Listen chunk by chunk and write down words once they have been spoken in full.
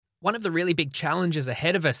One of the really big challenges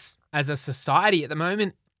ahead of us as a society at the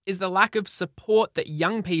moment is the lack of support that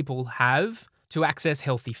young people have to access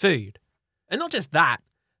healthy food. And not just that,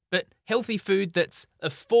 but healthy food that's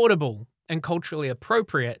affordable and culturally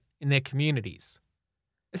appropriate in their communities.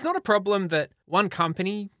 It's not a problem that one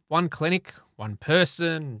company, one clinic, one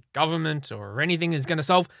person, government, or anything is going to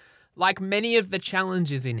solve. Like many of the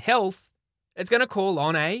challenges in health, it's going to call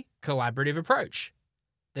on a collaborative approach.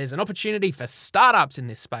 There's an opportunity for startups in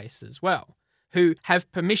this space as well, who have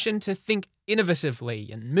permission to think innovatively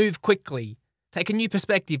and move quickly, take a new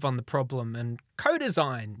perspective on the problem, and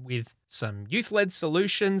co-design with some youth-led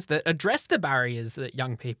solutions that address the barriers that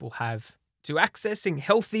young people have to accessing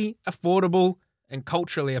healthy, affordable, and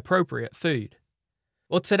culturally appropriate food.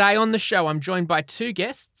 Well, today on the show, I'm joined by two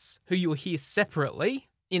guests who you'll hear separately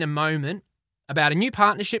in a moment about a new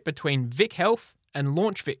partnership between Vic Health and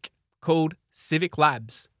LaunchVic called Civic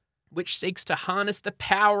Labs, which seeks to harness the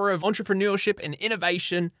power of entrepreneurship and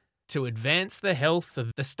innovation to advance the health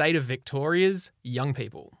of the state of Victoria's young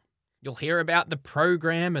people. You'll hear about the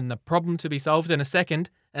program and the problem to be solved in a second,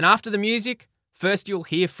 and after the music, first you'll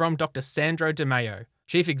hear from Dr. Sandro Di Meo,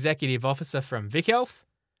 Chief Executive Officer from Vic Health,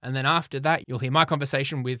 and then after that you'll hear my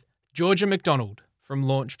conversation with Georgia McDonald from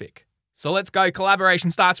LaunchVic. So let's go. Collaboration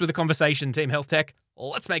starts with a conversation, Team Health Tech.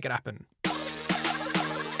 Let's make it happen.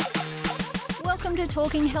 Welcome to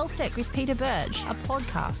Talking Health Tech with Peter Burge, a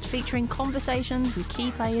podcast featuring conversations with key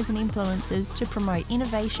players and influencers to promote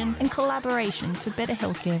innovation and collaboration for better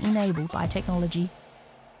healthcare enabled by technology.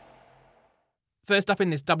 First up in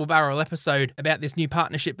this double-barrel episode about this new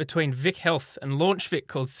partnership between Vic Health and LaunchVic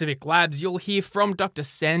called Civic Labs, you'll hear from Dr.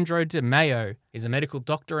 Sandro Di Meo. He's a medical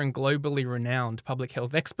doctor and globally renowned public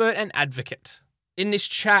health expert and advocate. In this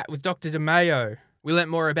chat with Dr. Di Meo, we learnt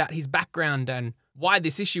more about his background and why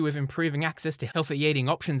this issue of improving access to healthy eating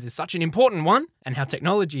options is such an important one, and how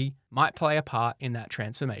technology might play a part in that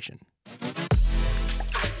transformation.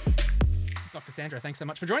 Dr. Sandro, thanks so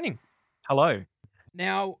much for joining. Hello.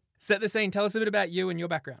 Now, set the scene. Tell us a bit about you and your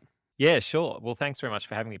background. Yeah, sure. Well, thanks very much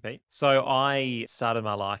for having me, Pete. So I started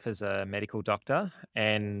my life as a medical doctor,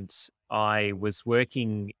 and I was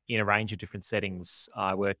working in a range of different settings.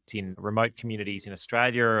 I worked in remote communities in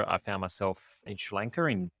Australia. I found myself in Sri Lanka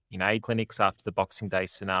in aid clinics after the Boxing Day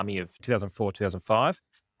tsunami of 2004, 2005.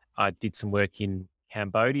 I did some work in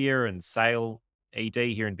Cambodia and Sale ED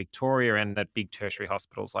here in Victoria, and at big tertiary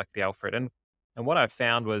hospitals like the Alfred. And what I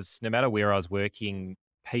found was no matter where I was working,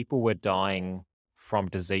 people were dying from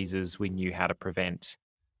diseases we knew how to prevent.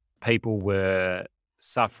 People were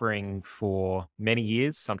suffering for many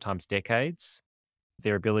years, sometimes decades.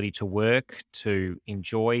 Their ability to work, to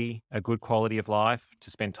enjoy a good quality of life,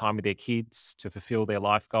 to spend time with their kids, to fulfill their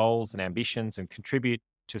life goals and ambitions and contribute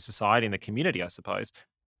to society and the community, I suppose,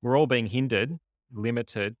 were all being hindered,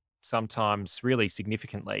 limited, sometimes really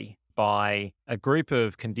significantly by a group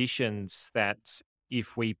of conditions that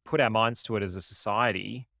if we put our minds to it as a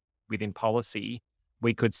society within policy,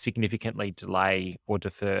 we could significantly delay or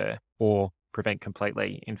defer or prevent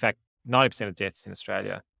completely. In fact, 90% of deaths in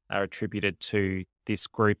Australia are attributed to this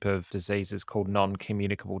group of diseases called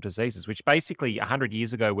non-communicable diseases, which basically 100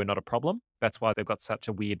 years ago were not a problem. That's why they've got such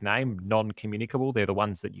a weird name, non-communicable. They're the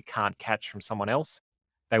ones that you can't catch from someone else.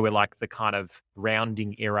 They were like the kind of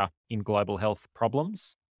rounding error in global health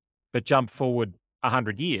problems. But jump forward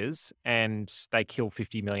 100 years and they kill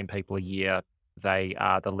 50 million people a year. They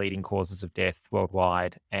are the leading causes of death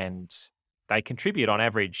worldwide, and they contribute on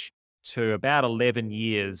average to about 11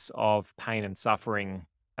 years of pain and suffering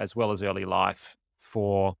as well as early life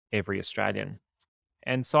for every Australian.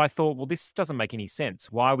 And so I thought, well, this doesn't make any sense.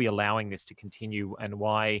 Why are we allowing this to continue, and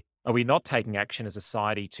why are we not taking action as a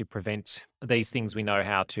society to prevent these things we know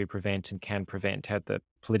how to prevent and can prevent, have the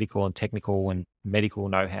political and technical and medical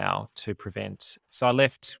know-how to prevent? So I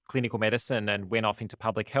left clinical medicine and went off into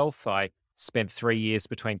public health. I spent 3 years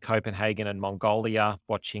between Copenhagen and Mongolia,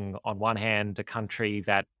 watching on one hand a country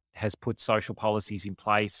that has put social policies in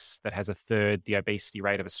place that has a third the obesity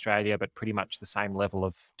rate of Australia, but pretty much the same level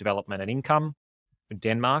of development and income. In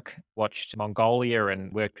Denmark, watched Mongolia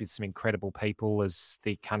and worked with some incredible people as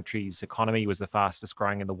the country's economy was the fastest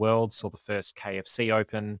growing in the world, saw the first KFC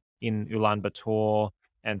open in Ulaanbaatar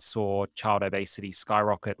and saw child obesity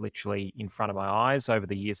skyrocket literally in front of my eyes over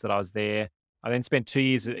the years that I was there. I then spent 2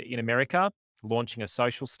 years in America launching a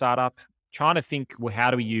social startup, trying to think, well,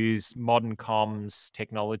 how do we use modern comms,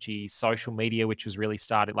 technology, social media, which was really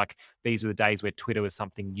started, like these were the days where Twitter was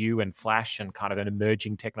something new and Flash and kind of an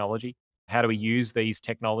emerging technology. How do we use these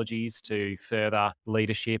technologies to further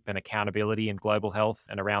leadership and accountability in global health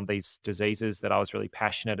and around these diseases that I was really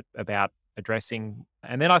passionate about addressing.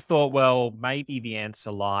 And then I thought, well, maybe the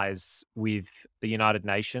answer lies with the United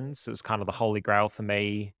Nations. It was kind of the holy grail for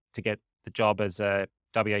me to get the job as a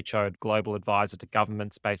WHO global advisor to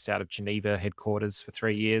governments based out of Geneva headquarters for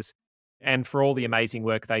 3 years. And for all the amazing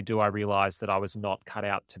work they do, I realized that I was not cut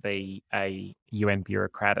out to be a UN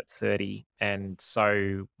bureaucrat at 30. And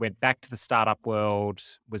so went back to the startup world,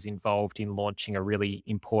 was involved in launching a really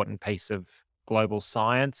important piece of global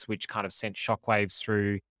science, which kind of sent shockwaves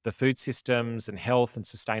through the food systems and health and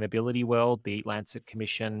sustainability world, the Eat Lancet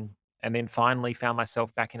Commission, and then finally found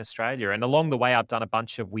myself back in Australia. And along the way, I've done a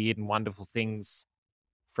bunch of weird and wonderful things,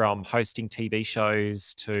 from hosting TV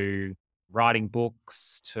shows to writing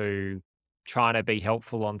books to trying to be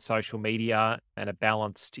helpful on social media and a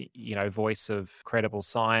balanced, voice of credible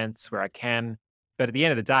science where I can. But at the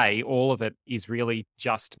end of the day, all of it is really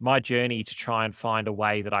just my journey to try and find a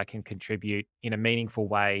way that I can contribute in a meaningful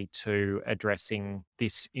way to addressing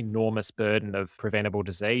this enormous burden of preventable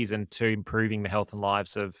disease and to improving the health and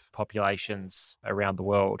lives of populations around the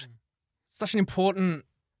world. Such an important,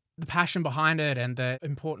 the passion behind it and the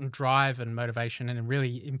important drive and motivation and a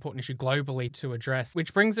really important issue globally to address,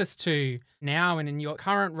 which brings us to now and in your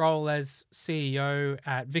current role as CEO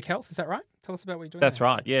at Vic Health. Is that right? Tell us about what you're doing. That's there.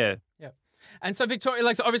 right. Yeah. And so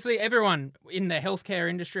Victoria, so obviously everyone in the healthcare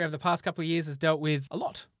industry over the past couple of years has dealt with a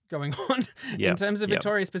lot going on. In terms of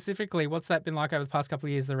Victoria specifically, what's that been like over the past couple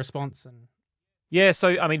of years, the response? Yeah,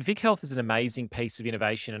 so I mean, Vic Health is an amazing piece of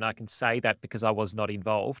innovation, and I can say that because I was not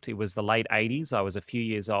involved. It was the late 80s. I was a few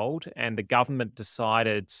years old, and the government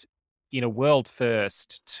decided in a world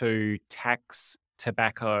first to tax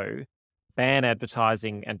tobacco, ban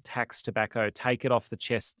advertising and tax tobacco, take it off the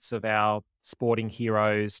chests of our sporting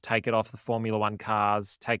heroes, take it off the Formula One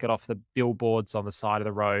cars, take it off the billboards on the side of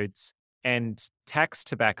the roads, and tax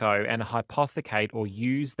tobacco and hypothecate or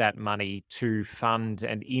use that money to fund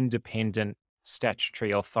an independent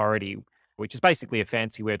statutory authority, which is basically a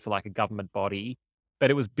fancy word for like a government body, but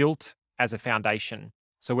it was built as a foundation.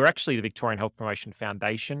 So we're actually the Victorian Health Promotion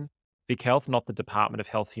Foundation, Vic Health, not the Department of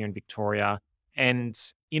Health here in Victoria. And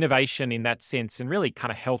innovation in that sense, and really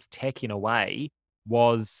kind of health tech in a way,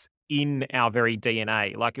 was in our very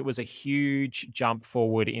DNA. Like, it was a huge jump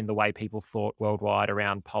forward in the way people thought worldwide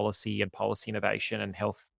around policy and policy innovation and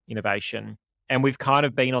health innovation. And we've kind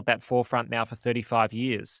of been at that forefront now for 35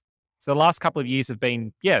 years. So the last couple of years have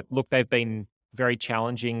been, they've been very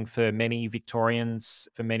challenging for many Victorians,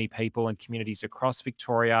 for many people and communities across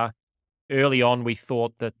Victoria. Early on, we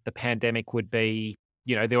thought that the pandemic would be,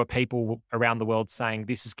 there were people around the world saying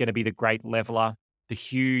this is going to be the great leveler, the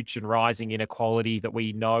huge and rising inequality that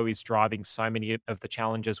we know is driving so many of the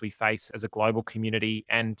challenges we face as a global community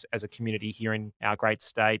and as a community here in our great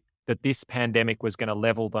state, that this pandemic was going to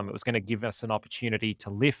level them. It was going to give us an opportunity to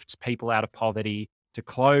lift people out of poverty, to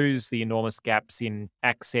close the enormous gaps in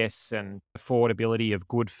access and affordability of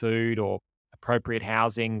good food or appropriate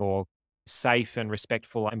housing or safe and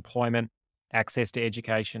respectful employment, access to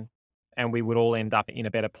education. And we would all end up in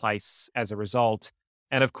a better place as a result.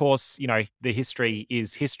 And of course, the history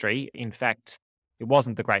is history. In fact, it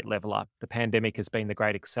wasn't the great leveler. The pandemic has been the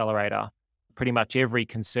great accelerator. Pretty much every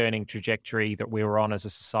concerning trajectory that we were on as a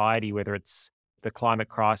society, whether it's the climate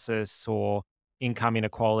crisis or income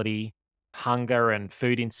inequality, hunger and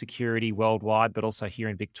food insecurity worldwide, but also here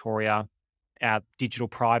in Victoria, our digital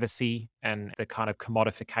privacy and the kind of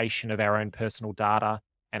commodification of our own personal data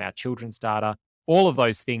and our children's data, all of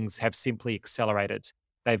those things have simply accelerated.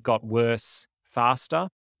 They've got worse faster.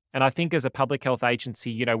 And I think as a public health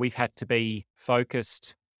agency, we've had to be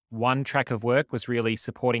focused. One track of work was really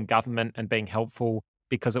supporting government and being helpful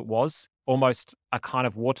because it was almost a kind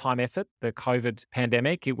of wartime effort. The COVID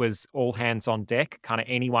pandemic, it was all hands on deck, kind of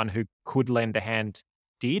anyone who could lend a hand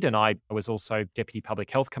did. And I was also Deputy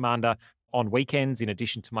Public Health Commander on weekends, in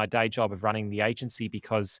addition to my day job of running the agency,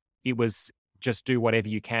 because it was just do whatever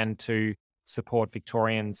you can to support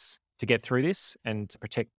Victorians to get through this and to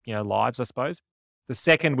protect, lives, I suppose. The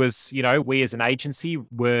second was, we as an agency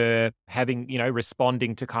were having,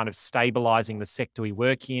 responding to kind of stabilizing the sector we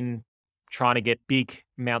work in, trying to get big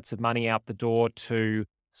amounts of money out the door to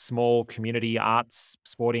small community arts,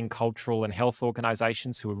 sporting, cultural and health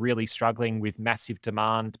organizations who are really struggling with massive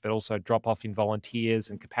demand, but also drop off in volunteers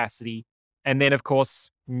and capacity. And then, of course,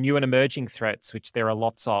 new and emerging threats, which there are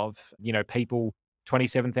lots of.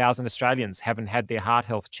 27,000 Australians haven't had their heart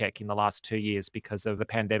health check in the last 2 years because of the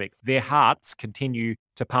pandemic. Their hearts continue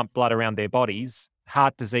to pump blood around their bodies.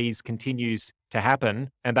 Heart disease continues to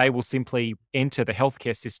happen, and they will simply enter the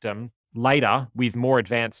healthcare system later with more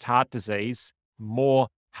advanced heart disease, more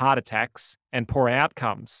heart attacks, and poor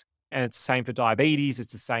outcomes. And it's the same for diabetes.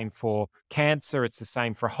 It's the same for cancer. It's the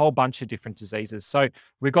same for a whole bunch of different diseases. So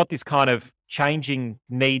we've got this kind of changing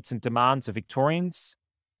needs and demands of Victorians,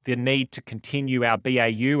 the need to continue our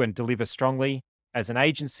BAU and deliver strongly as an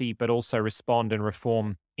agency, but also respond and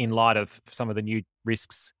reform in light of some of the new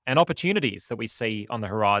risks and opportunities that we see on the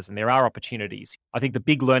horizon. There are opportunities. I think the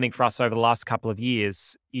big learning for us over the last couple of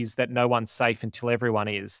years is that no one's safe until everyone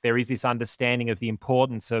is. There is this understanding of the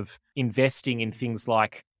importance of investing in things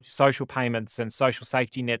like social payments and social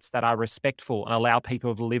safety nets that are respectful and allow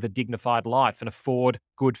people to live a dignified life and afford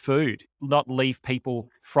good food, not leave people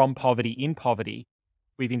from poverty in poverty.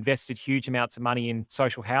 We've invested huge amounts of money in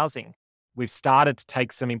social housing. We've started to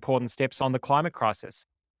take some important steps on the climate crisis.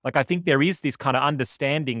 Like, I think there is this kind of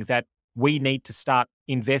understanding that we need to start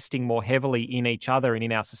investing more heavily in each other and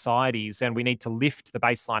in our societies, and we need to lift the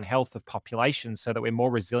baseline health of populations so that we're more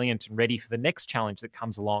resilient and ready for the next challenge that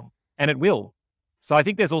comes along. And it will. So I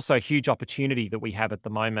think there's also a huge opportunity that we have at the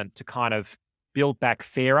moment to kind of build back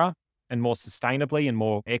fairer and more sustainably and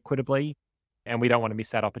more equitably. And we don't want to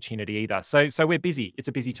miss that opportunity either. So we're busy. It's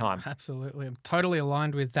a busy time. Absolutely. I'm totally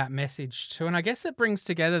aligned with that message too. And I guess it brings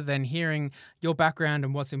together then hearing your background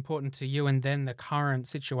and what's important to you and then the current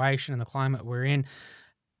situation and the climate we're in.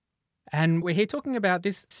 And we're here talking about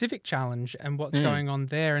this Civic Challenge and what's going on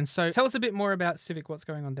there. And so tell us a bit more about Civic, what's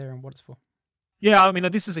going on there and what it's for. Yeah, I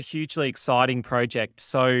mean, this is a hugely exciting project.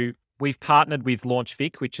 So we've partnered with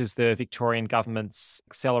LaunchVic, which is the Victorian government's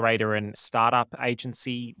accelerator and startup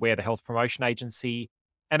agency. We're the health promotion agency.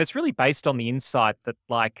 And it's really based on the insight that,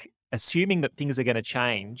 like, assuming that things are going to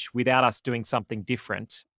change without us doing something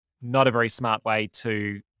different, not a very smart way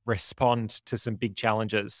to respond to some big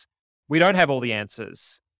challenges. We don't have all the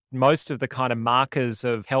answers. Most of the kind of markers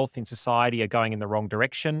of health in society are going in the wrong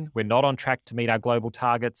direction. We're not on track to meet our global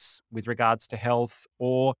targets with regards to health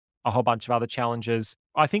or a whole bunch of other challenges.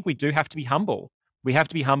 I think we do have to be humble. We have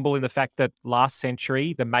to be humble in the fact that last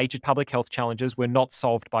century, the major public health challenges were not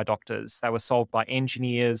solved by doctors. They were solved by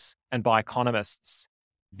engineers and by economists.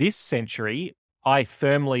 This century, I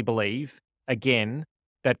firmly believe, again,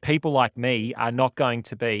 that people like me are not going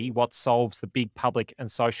to be what solves the big public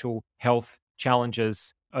and social health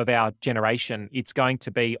challenges of our generation. It's going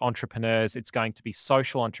to be entrepreneurs. It's going to be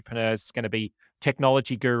social entrepreneurs. It's going to be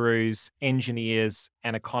technology gurus, engineers,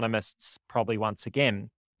 and economists, probably once again.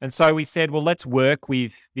 And so we said, well, let's work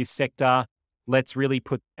with this sector. Let's really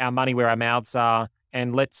put our money where our mouths are,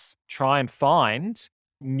 and let's try and find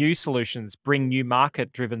new solutions, bring new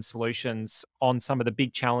market-driven solutions on some of the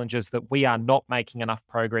big challenges that we are not making enough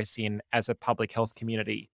progress in as a public health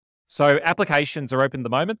community. So applications are open at the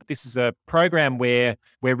moment. This is a program where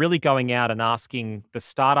we're really going out and asking the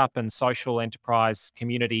startup and social enterprise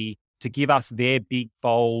community to give us their big,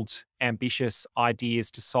 bold, ambitious ideas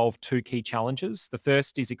to solve two key challenges. The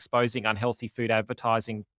first is exposing unhealthy food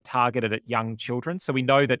advertising targeted at young children. So we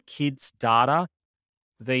know that kids' data,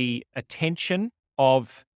 the attention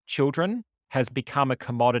of children has become a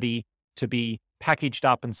commodity to be packaged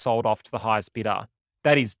up and sold off to the highest bidder.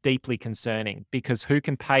 That is deeply concerning because who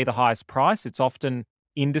can pay the highest price? It's often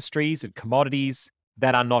industries and commodities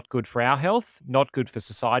that are not good for our health, not good for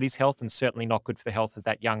society's health, and certainly not good for the health of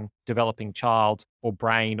that young developing child or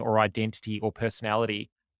brain or identity or personality.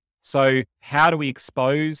 So how do we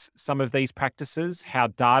expose some of these practices? How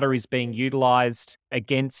data is being utilized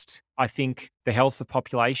against, I think, the health of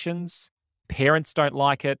populations? Parents don't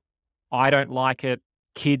like it. I don't like it.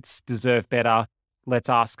 Kids deserve better. Let's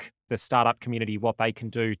ask the startup community what they can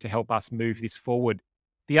do to help us move this forward.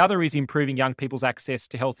 The other is improving young people's access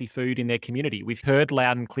to healthy food in their community. We've heard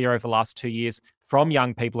loud and clear over the last 2 years from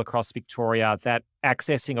young people across Victoria that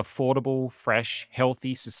accessing affordable, fresh,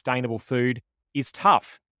 healthy, sustainable food is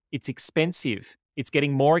tough. It's expensive. It's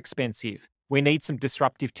getting more expensive. We need some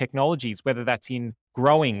disruptive technologies, whether that's in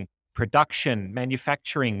growing, production,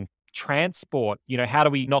 manufacturing, transport. How do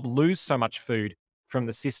we not lose so much food from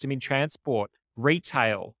the system in transport,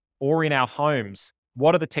 retail, or in our homes?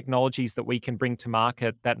 What are the technologies that we can bring to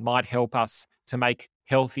market that might help us to make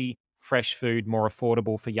healthy, fresh food more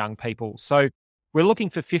affordable for young people? So we're looking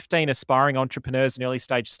for 15 aspiring entrepreneurs and early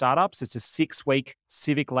stage startups. It's a 6-week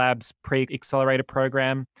Civic Labs pre-accelerator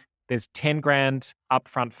program. There's 10 grand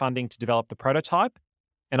upfront funding to develop the prototype,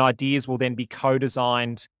 and ideas will then be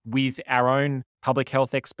co-designed with our own public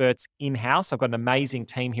health experts in-house. I've got an amazing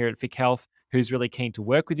team here at Vic Health who's really keen to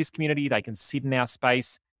work with this community. They can sit in our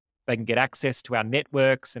space. They can get access to our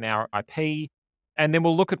networks and our IP. And then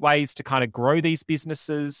we'll look at ways to kind of grow these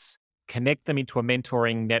businesses, connect them into a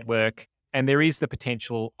mentoring network. And there is the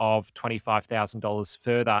potential of $25,000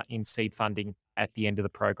 further in seed funding at the end of the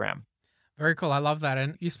program. Very cool. I love that.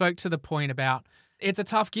 And you spoke to the point about It's a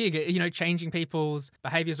tough gig, changing people's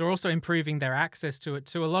behaviors or also improving their access to it.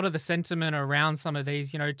 To a lot of the sentiment around some of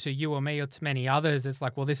these, to you or me or to many others, it's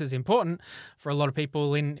like, well, this is important for a lot of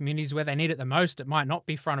people in communities where they need it the most. It might not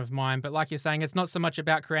be front of mind, but like you're saying, it's not so much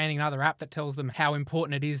about creating another app that tells them how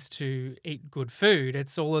important it is to eat good food.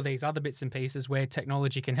 It's all of these other bits and pieces where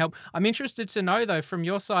technology can help. I'm interested to know, though, from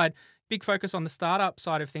your side, big focus on the startup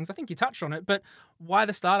side of things. I think you touched on it, but why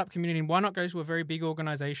the startup community and why not go to a very big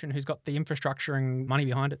organization who's got the infrastructure and money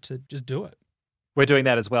behind it to just do it? We're doing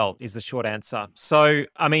that as well, is the short answer. So,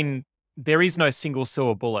 there is no single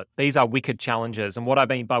silver bullet. These are wicked challenges. And what I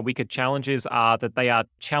mean by wicked challenges are that they are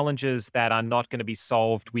challenges that are not going to be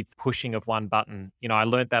solved with pushing of one button. I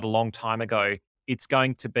learned that a long time ago. It's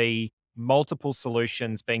going to be multiple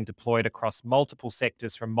solutions being deployed across multiple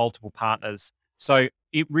sectors from multiple partners. So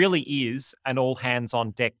it really is an all hands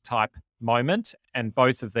on deck type moment. And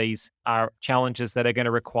both of these are challenges that are going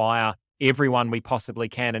to require everyone we possibly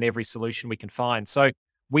can and every solution we can find. So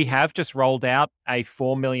we have just rolled out a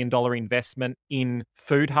 $4 million investment in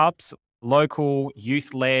food hubs, local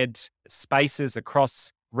youth-led spaces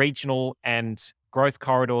across regional and growth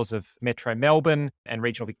corridors of Metro Melbourne and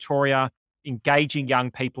regional Victoria, engaging young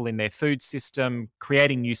people in their food system,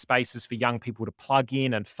 creating new spaces for young people to plug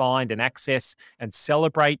in and find and access and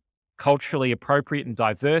celebrate culturally appropriate and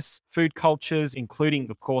diverse food cultures, including,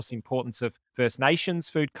 of course, the importance of First Nations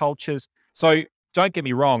food cultures. So don't get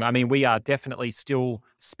me wrong. We are definitely still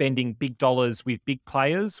spending big dollars with big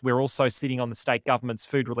players. We're also sitting on the state government's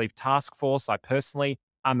Food Relief Task Force. I personally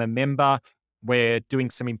am a member. We're doing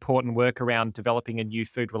some important work around developing a new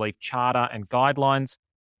food relief charter and guidelines.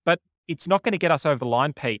 But it's not going to get us over the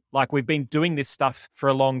line, Pete. Like, we've been doing this stuff for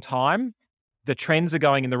a long time. The trends are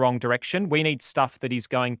going in the wrong direction. We need stuff that is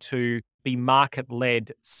going to be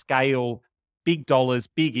market-led, scale, big dollars,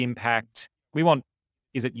 big impact. We want,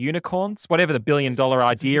 is it unicorns? Whatever the billion-dollar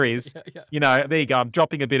idea is. Yeah. There you go. I'm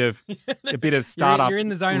dropping a bit of startup you're in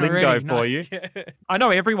the zone lingo already. for Nice. you. Yeah. I know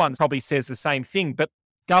everyone probably says the same thing, but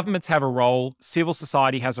governments have a role, civil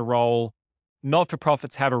society has a role,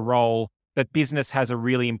 not-for-profits have a role, but business has a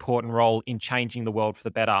really important role in changing the world for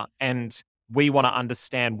the better. And we want to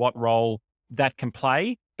understand what role that can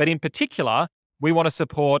play. But in particular, we want to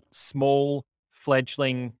support small,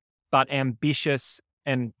 fledgling, but ambitious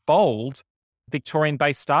and bold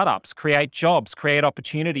Victorian-based startups, create jobs, create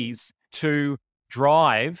opportunities to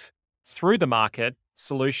drive through the market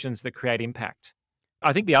solutions that create impact.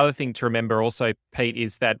 I think the other thing to remember also, Pete,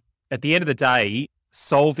 is that at the end of the day,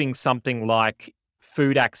 solving something like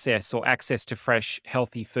food access or access to fresh,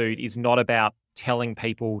 healthy food is not about telling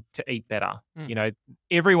people to eat better.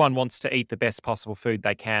 Everyone wants to eat the best possible food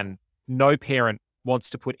they can. No parent wants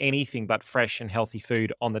to put anything but fresh and healthy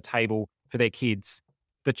food on the table for their kids.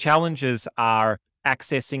 The challenges are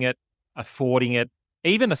accessing it, affording it,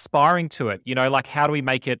 even aspiring to it. Like, how do we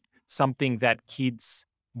make it something that kids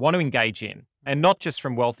want to engage in, and not just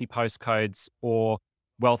from wealthy postcodes or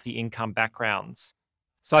wealthy income backgrounds?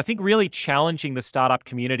 So I think really challenging the startup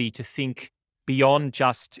community to think beyond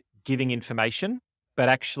just giving information, but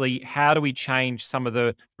actually, how do we change some of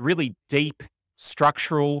the really deep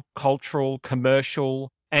structural, cultural,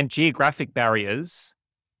 commercial, and geographic barriers,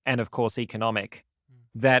 and of course, economic,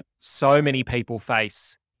 that so many people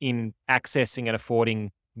face in accessing and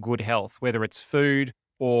affording good health, whether it's food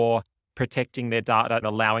or protecting their data and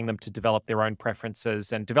allowing them to develop their own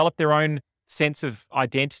preferences and develop their own sense of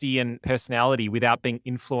identity and personality without being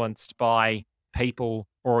influenced by people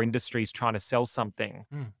or industries trying to sell something.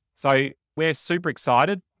 So we're super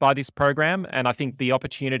excited by this program. And I think the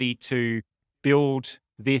opportunity to build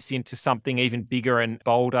this into something even bigger and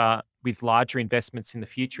bolder with larger investments in the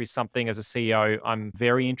future is something, as a CEO, I'm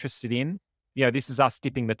very interested in. This is us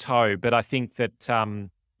dipping the toe, but I think that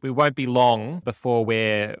we won't be long before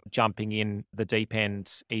we're jumping in the deep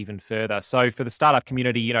end even further. So for the startup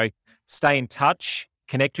community, stay in touch,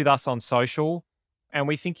 connect with us on social. And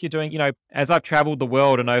we think you're doing, as I've traveled the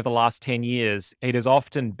world and over the last 10 years, it has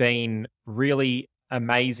often been really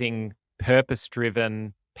amazing,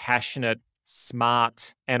 purpose-driven, passionate,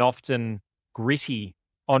 smart, and often gritty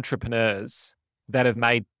entrepreneurs that have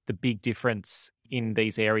made the big difference in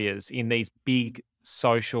these areas, in these big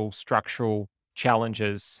social, structural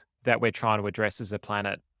challenges that we're trying to address as a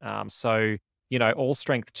planet. So, all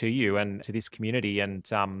strength to you and to this community. And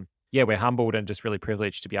yeah, we're humbled and just really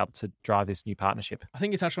privileged to be able to drive this new partnership. I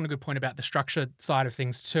think you touched on a good point about the structure side of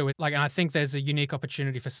things too. And I think there's a unique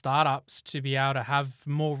opportunity for startups to be able to have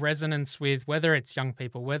more resonance with whether it's young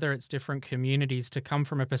people, whether it's different communities, to come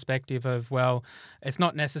from a perspective of, well, it's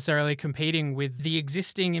not necessarily competing with the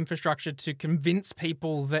existing infrastructure to convince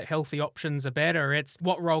people that healthy options are better. It's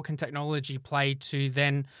what role can technology play to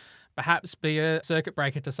then perhaps be a circuit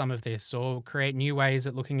breaker to some of this, or create new ways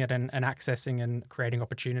at looking at and accessing and creating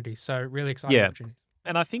opportunities. So really exciting opportunities.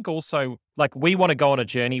 And I think also, like, we want to go on a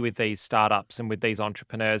journey with these startups and with these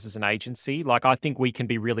entrepreneurs as an agency. Like, I think we can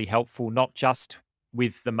be really helpful, not just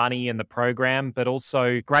with the money and the program, but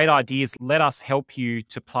also great ideas. Let us help you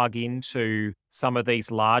to plug into some of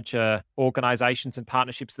these larger organizations and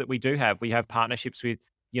partnerships that we do have. We have partnerships with,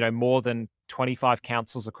 more than 25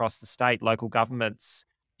 councils across the state, local governments.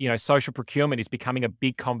 Social procurement is becoming a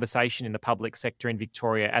big conversation in the public sector in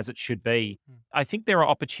Victoria, as it should be. I think there are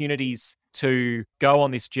opportunities to go on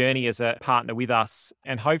this journey as a partner with us,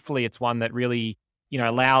 and hopefully it's one that really,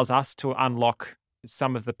 allows us to unlock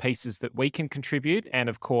some of the pieces that we can contribute, and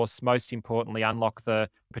of course, most importantly, unlock the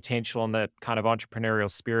potential and the kind of entrepreneurial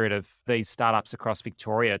spirit of these startups across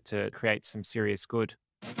Victoria to create some serious good.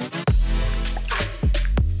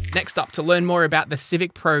 Next up, to learn more about the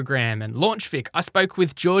Civic program and LaunchVic, I spoke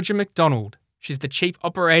with Georgia McDonald. She's the Chief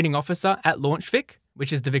Operating Officer at LaunchVic,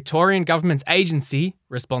 which is the Victorian Government's agency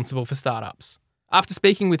responsible for startups. After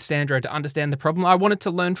speaking with Sandro to understand the problem, I wanted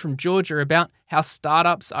to learn from Georgia about how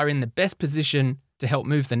startups are in the best position to help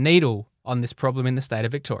move the needle on this problem in the state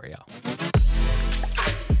of Victoria.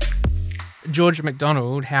 Georgia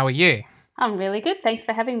McDonald, how are you? I'm really good. Thanks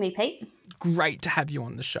for having me, Pete. Great to have you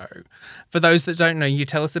on the show. For those that don't know you,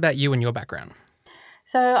 tell us about you and your background.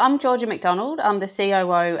 So I'm Georgia McDonald. I'm the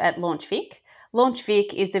COO at LaunchVic.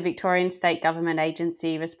 LaunchVic is the Victorian State Government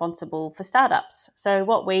agency responsible for startups. So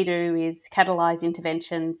what we do is catalyse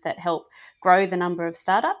interventions that help grow the number of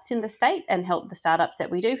startups in the state and help the startups that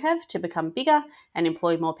we do have to become bigger and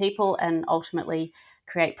employ more people, and ultimately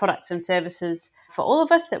create products and services for all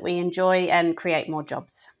of us that we enjoy and create more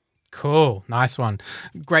jobs. Cool. Nice one.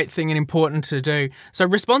 Great thing and important to do. So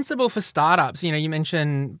responsible for startups, you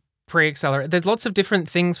mentioned pre-accelerator. There's lots of different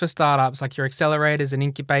things for startups, like your accelerators and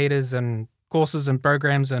incubators and courses and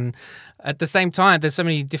programs. And at the same time, there's so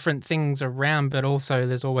many different things around, but also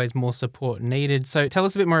there's always more support needed. So tell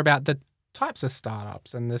us a bit more about the types of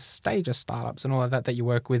startups and the stage of startups and all of that you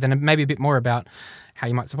work with, and maybe a bit more about how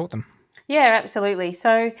you might support them. Yeah, absolutely.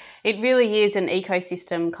 So it really is an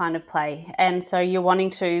ecosystem kind of play. And so you're wanting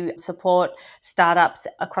to support startups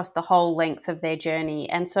across the whole length of their journey.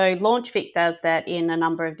 And so LaunchVic does that in a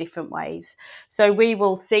number of different ways. So we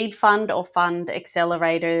will seed fund or fund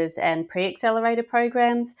accelerators and pre-accelerator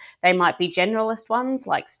programs. They might be generalist ones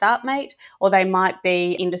like StartMate, or they might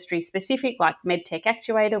be industry specific like MedTech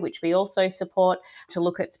Actuator, which we also support to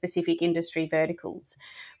look at specific industry verticals.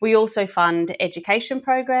 We also fund education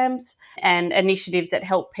programs and initiatives that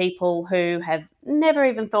help people who have never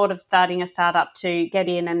even thought of starting a startup to get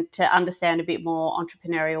in and to understand a bit more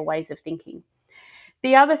entrepreneurial ways of thinking.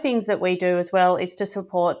 The other things that we do as well is to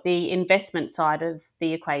support the investment side of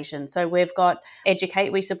the equation. So we've got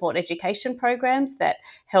we support education programs that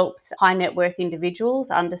helps high net worth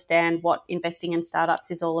individuals understand what investing in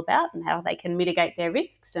startups is all about and how they can mitigate their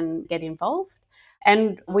risks and get involved.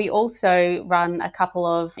 And we also run a couple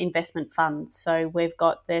of investment funds. So we've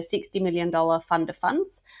got the $60 million fund of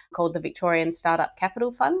funds called the Victorian Startup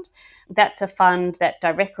Capital Fund. That's a fund that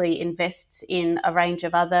directly invests in a range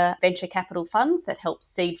of other venture capital funds that help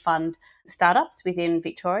seed fund startups within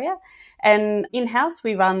Victoria. And in-house,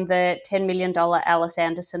 we run the $10 million Alice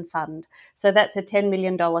Anderson Fund. So that's a $10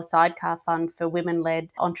 million sidecar fund for women-led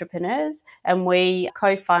entrepreneurs. And we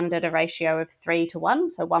co-fund at a ratio of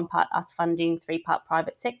 3-1. So 1 part us funding, 3 part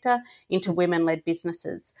private sector into women-led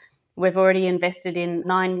businesses. We've already invested in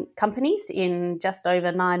 9 companies in just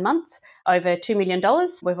over 9 months, over $2 million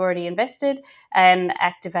we've already invested, and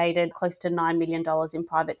activated close to $9 million in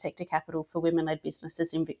private sector capital for women-led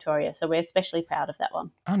businesses in Victoria. So we're especially proud of that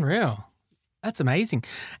one. Unreal. That's amazing.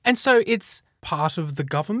 And so it's part of the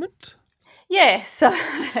government? Yeah, so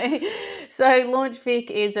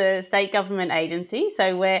LaunchVic is a state government agency.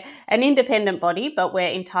 So we're an independent body, but we're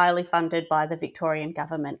entirely funded by the Victorian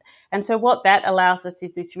government. And so what that allows us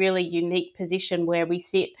is this really unique position where we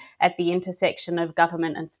sit at the intersection of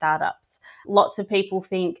government and startups. Lots of people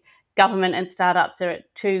think government and startups are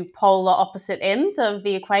at two polar opposite ends of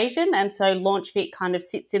the equation. And so LaunchVic kind of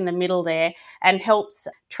sits in the middle there and helps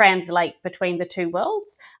translate between the two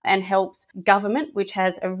worlds and helps government, which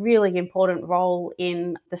has a really important role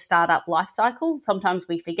in the startup life cycle. Sometimes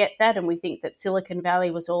we forget that and we think that Silicon Valley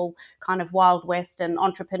was all kind of Wild West and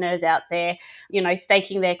entrepreneurs out there,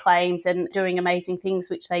 staking their claims and doing amazing things,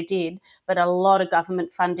 which they did. But a lot of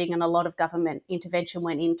government funding and a lot of government intervention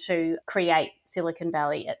went in to create Silicon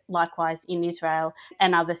Valley, likewise in Israel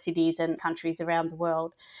and other cities and countries around the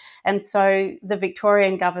world. And so the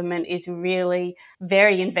Victorian government is really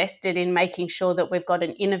very invested in making sure that we've got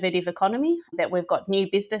an innovative economy, that we've got new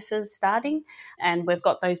businesses starting, and we've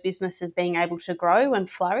got those businesses being able to grow and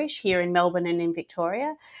flourish here in Melbourne and in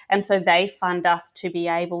Victoria. And so they fund us to be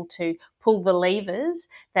able to pull the levers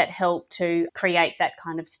that help to create that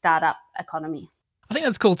kind of startup economy. I think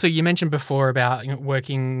that's cool too. You mentioned before about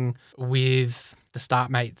working with the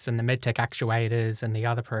StartMates and the MedTech actuators and the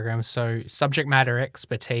other programs. So subject matter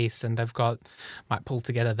expertise, and might pull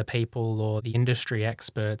together the people or the industry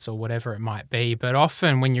experts or whatever it might be. But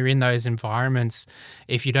often when you're in those environments,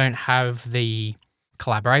 if you don't have the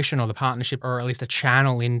collaboration or the partnership or at least a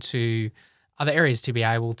channel into other areas to be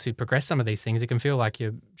able to progress some of these things, it can feel like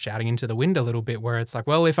you're shouting into the wind a little bit, where it's like,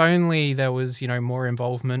 well, if only there was, more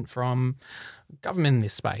involvement from government in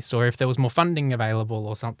this space, or if there was more funding available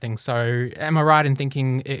or something. So am I right in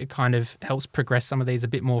thinking it kind of helps progress some of these a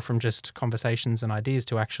bit more from just conversations and ideas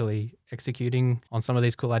to actually executing on some of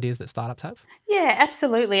these cool ideas that startups have? Yeah,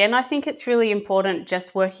 absolutely. And I think it's really important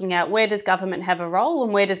just working out, where does government have a role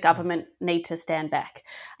and where does government need to stand back?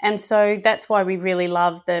 And so that's why we really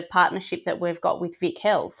love the partnership that we've got with Vic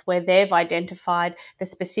Health, where they've identified the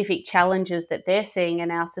specific challenges that they're seeing in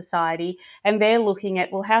our society, and they're looking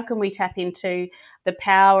at, well, how can we tap into the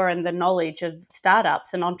power and the knowledge of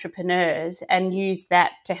startups and entrepreneurs and use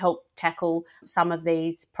that to help tackle some of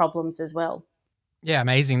these problems as well. Yeah,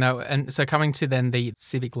 amazing though. And so coming to then the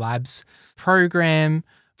Civic Labs program,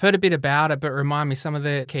 I've heard a bit about it, but remind me some of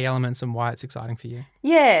the key elements and why it's exciting for you.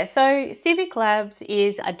 Yeah, so Civic Labs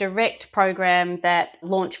is a direct program that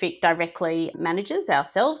LaunchVic directly manages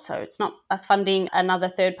ourselves. So it's not us funding another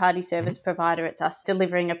third-party service provider, it's us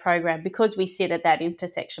delivering a program because we sit at that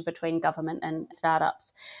intersection between government and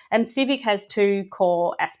startups. And Civic has two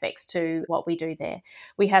core aspects to what we do there.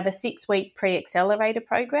 We have a 6-week pre-accelerator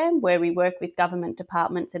program where we work with government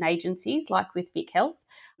departments and agencies like with Vic Health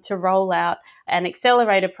to roll out an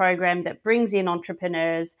accelerator program that brings in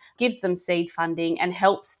entrepreneurs, gives them seed funding and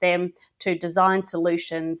helps them to design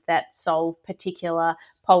solutions that solve particular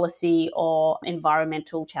policy or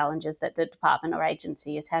environmental challenges that the department or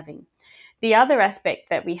agency is having. The other aspect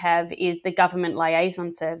that we have is the government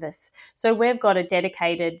liaison service. So we've got a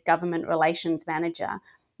dedicated government relations manager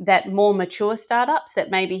that more mature startups that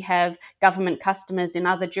maybe have government customers in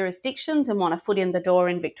other jurisdictions and want a foot in the door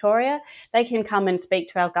in Victoria, they can come and speak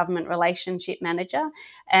to our government relationship manager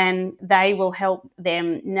and they will help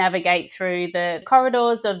them navigate through the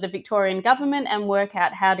corridors of the Victorian government and work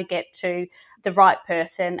out how to get to the right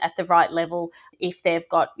person at the right level if they've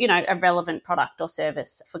got, a relevant product or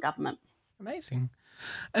service for government. Amazing.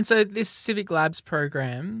 And so this Civic Labs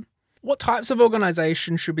program, what types of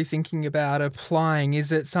organisations should be thinking about applying?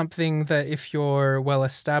 Is it something that if you're well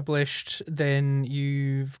established, then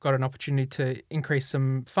you've got an opportunity to increase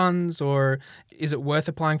some funds, or is it worth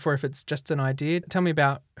applying for if it's just an idea? Tell me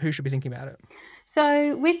about who should be thinking about it.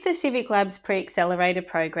 So with the Civic Labs Pre-Accelerator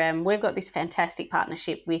program, we've got this fantastic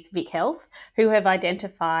partnership with Vic Health, who have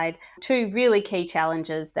identified two really key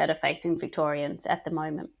challenges that are facing Victorians at the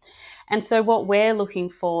moment. And so what we're looking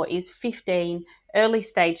for is 15 early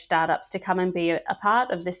stage startups to come and be a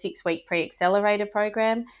part of the 6-week pre-accelerator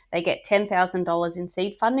program. They get $10,000 in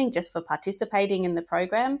seed funding just for participating in the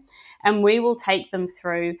program. And we will take them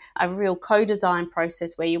through a real co-design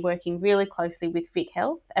process where you're working really closely with Vic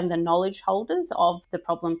Health and the knowledge holders of the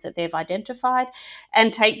problems that they've identified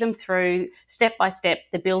and take them through step by step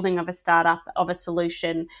the building of a startup, of a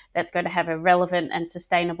solution that's going to have a relevant and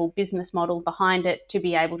sustainable business model behind it to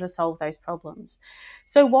be able to solve those problems.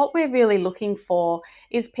 So what we're really looking for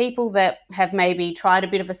is people that have maybe tried a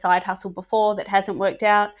bit of a side hustle before that hasn't worked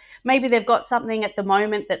out. Maybe they've got something at the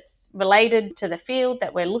moment that's related to the field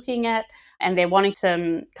that we're looking at and they're wanting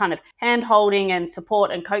some kind of hand-holding and support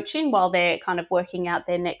and coaching while they're kind of working out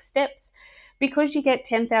their next steps. Because you get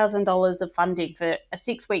 $10,000 of funding for a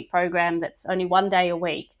 6-week program that's only 1 day a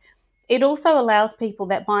week, it also allows people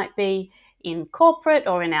that might be in corporate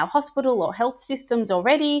or in our hospital or health systems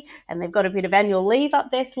already, and they've got a bit of annual leave up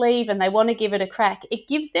their sleeve and they want to give it a crack. It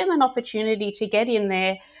gives them an opportunity to get in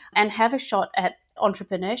there and have a shot at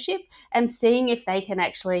entrepreneurship and seeing if they can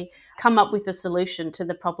actually come up with a solution to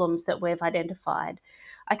the problems that we've identified.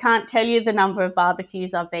 I can't tell you the number of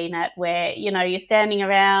barbecues I've been at where, you're standing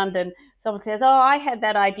around and someone says, oh, I had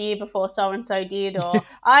that idea before so-and-so did, or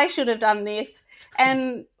I should have done this.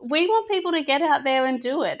 And we want people to get out there and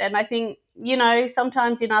do it. And I think,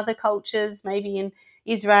 sometimes in other cultures, maybe in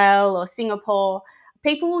Israel or Singapore,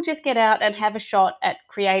 people will just get out and have a shot at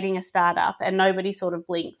creating a startup and nobody sort of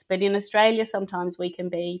blinks. But in Australia, sometimes we can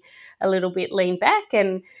be a little bit lean back.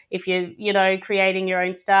 And if you're, creating your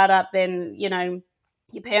own startup, then,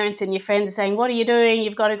 your parents and your friends are saying, what are you doing?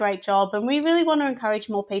 You've got a great job. And we really want to encourage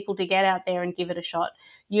more people to get out there and give it a shot.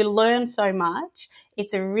 You learn so much.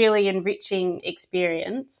 It's a really enriching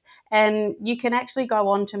experience. And you can actually go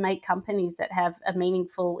on to make companies that have a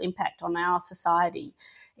meaningful impact on our society.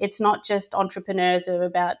 It's not just entrepreneurs who are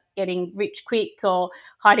about getting rich quick or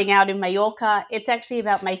hiding out in Mallorca. It's actually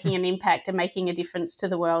about making an impact and making a difference to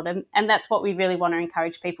the world. And that's what we really want to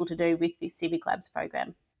encourage people to do with this Civic Labs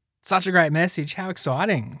program. Such a great message. How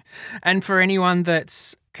exciting. And for anyone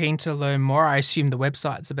that's keen to learn more, I assume the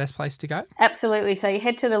website's the best place to go? Absolutely. So you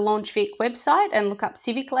head to the LaunchVic website and look up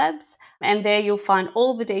Civic Labs, and there you'll find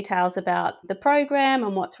all the details about the program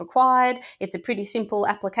and what's required. It's a pretty simple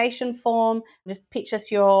application form. Just pitch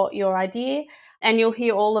us your idea, and you'll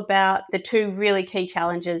hear all about the two really key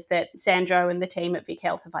challenges that Sandro and the team at Vic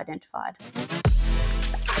Health have identified.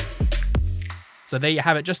 So there you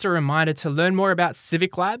have it. Just a reminder to learn more about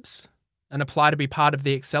Civic Labs and apply to be part of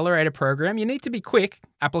the Accelerator program. You need to be quick.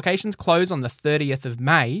 Applications close on the 30th of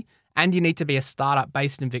May, and you need to be a startup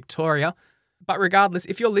based in Victoria. But regardless,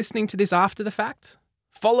 if you're listening to this after the fact,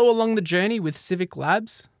 follow along the journey with Civic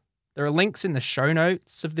Labs. There are links in the show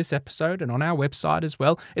notes of this episode and on our website as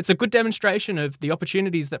well. It's a good demonstration of the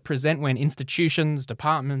opportunities that present when institutions,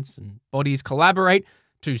 departments, and bodies collaborate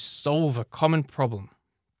to solve a common problem.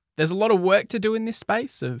 There's a lot of work to do in this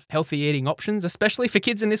space of healthy eating options, especially for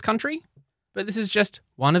kids in this country. But this is just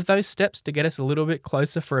one of those steps to get us a little bit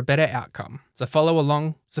closer for a better outcome. So follow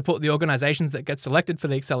along, support the organisations that get selected for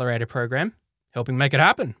the Accelerator program, helping make it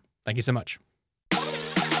happen. Thank you so much.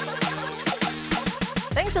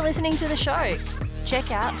 Thanks for listening to the show.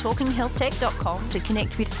 Check out talkinghealthtech.com to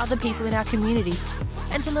connect with other people in our community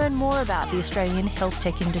and to learn more about the Australian health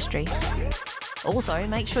tech industry. Also,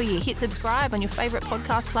 make sure you hit subscribe on your favourite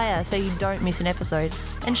podcast player so you don't miss an episode,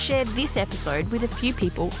 and share this episode with a few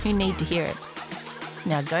people who need to hear it.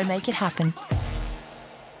 Now go make it happen.